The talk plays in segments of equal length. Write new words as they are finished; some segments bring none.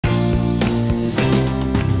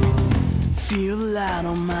light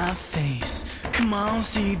on my face. Come on,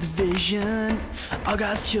 see the vision. All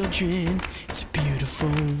God's children, it's a beautiful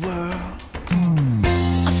world.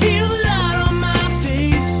 I feel the light on my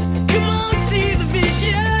face. Come on, see the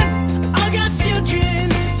vision. All God's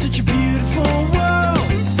children, such a beautiful world.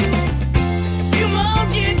 Come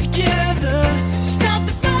on, get together. Stop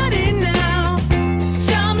the fighting now.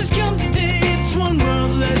 Time has come today. It's one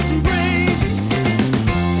world, let's embrace.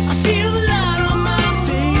 I feel the light on my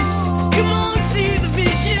face. Come on, see the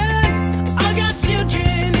vision. All God's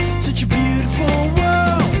children, such a beautiful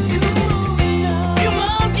world. Come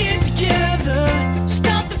on, get together.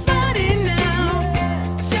 Stop the fighting now.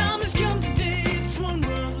 Time has come today. It's one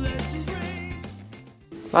world, let's embrace.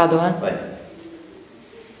 Vado, Vai.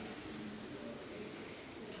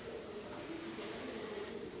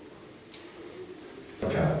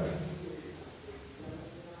 Ok.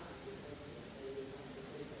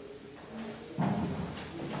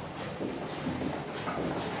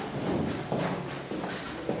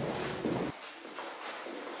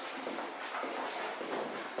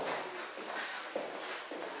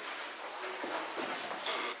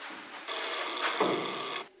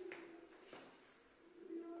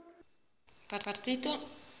 Partito.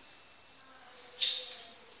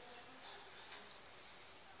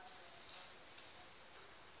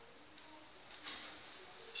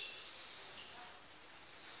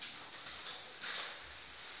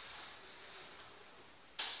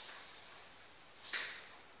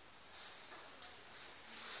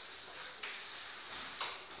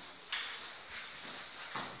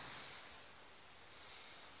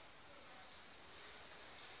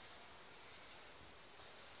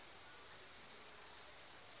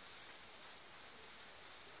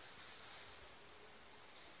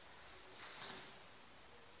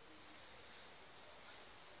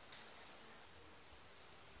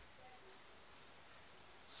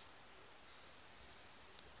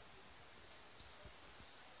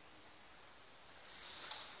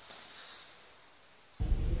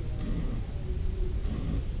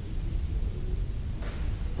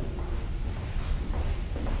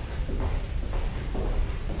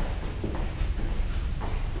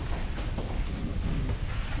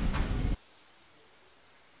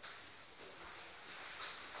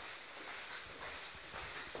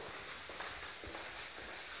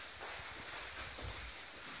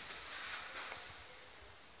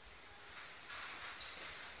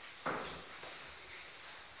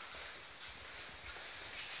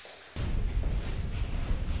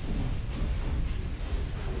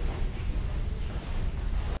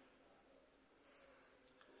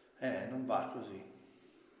 Non va così.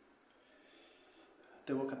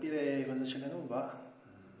 Devo capire cosa c'è che non va.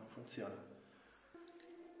 Non funziona.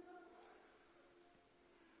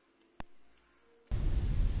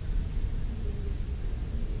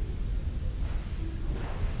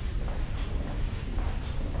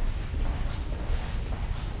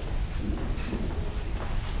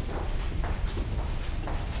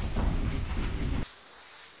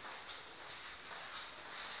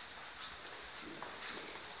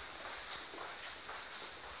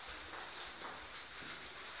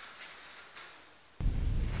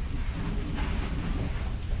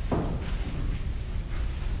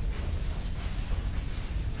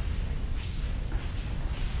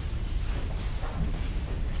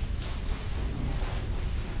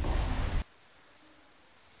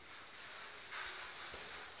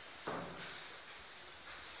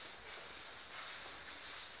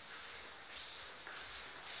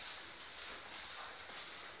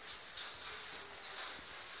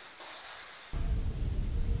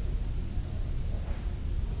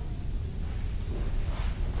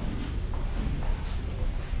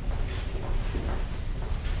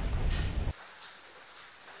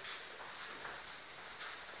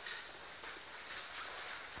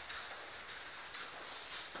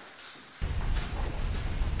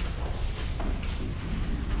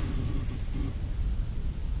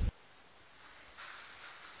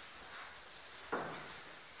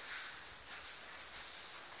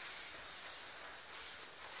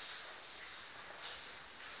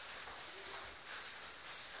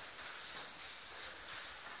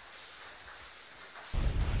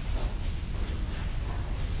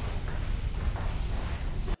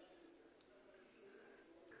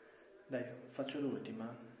 Dai, faccio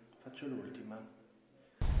l'ultima.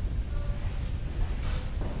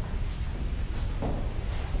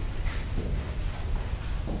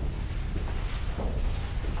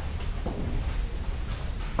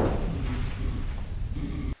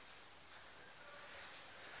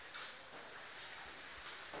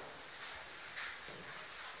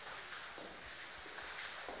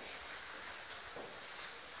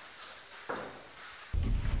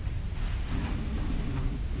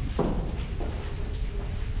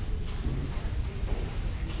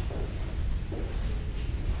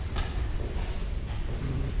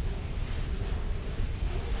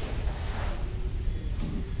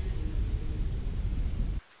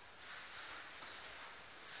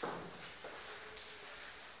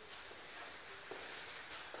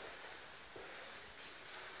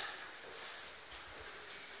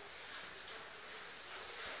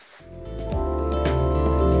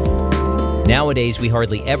 Nowadays, we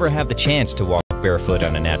hardly ever have the chance to walk barefoot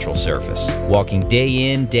on a natural surface. Walking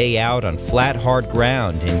day in, day out on flat, hard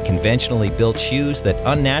ground in conventionally built shoes that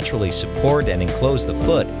unnaturally support and enclose the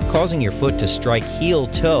foot, causing your foot to strike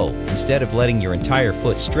heel-toe instead of letting your entire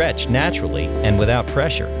foot stretch naturally and without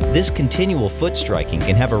pressure. This continual foot striking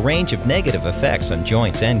can have a range of negative effects on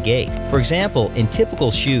joints and gait. For example, in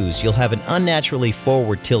typical shoes, you'll have an unnaturally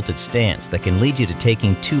forward-tilted stance that can lead you to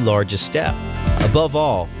taking too large a step. Above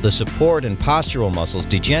all, the support and postural muscles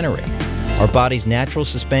degenerate. Our body's natural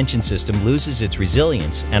suspension system loses its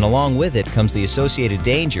resilience, and along with it comes the associated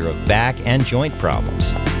danger of back and joint problems.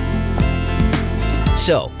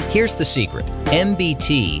 So, here's the secret.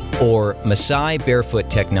 MBT, or Masai Barefoot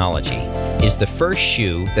Technology, is the first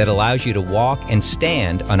shoe that allows you to walk and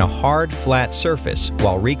stand on a hard, flat surface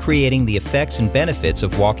while recreating the effects and benefits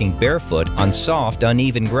of walking barefoot on soft,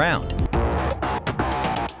 uneven ground.